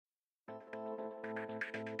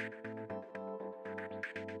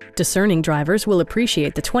Discerning drivers will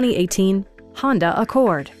appreciate the 2018 Honda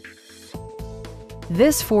Accord.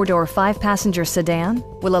 This four-door, five-passenger sedan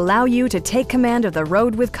will allow you to take command of the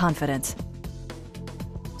road with confidence.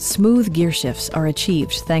 Smooth gear shifts are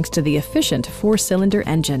achieved thanks to the efficient four-cylinder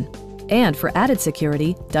engine. And for added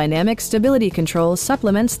security, dynamic stability control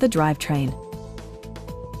supplements the drivetrain.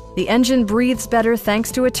 The engine breathes better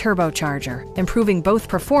thanks to a turbocharger, improving both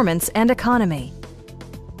performance and economy.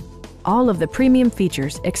 All of the premium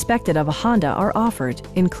features expected of a Honda are offered,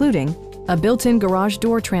 including a built-in garage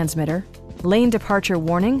door transmitter, lane departure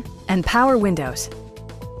warning, and power windows.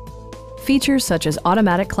 Features such as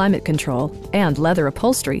automatic climate control and leather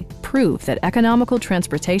upholstery prove that economical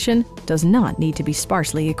transportation does not need to be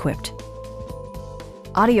sparsely equipped.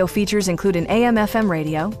 Audio features include an AM/FM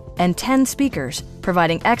radio and 10 speakers,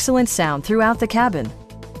 providing excellent sound throughout the cabin.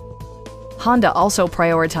 Honda also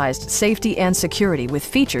prioritized safety and security with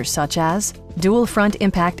features such as dual front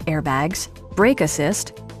impact airbags, brake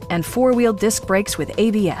assist, and four-wheel disc brakes with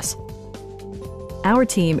ABS. Our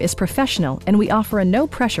team is professional and we offer a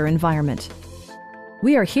no-pressure environment.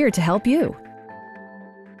 We are here to help you.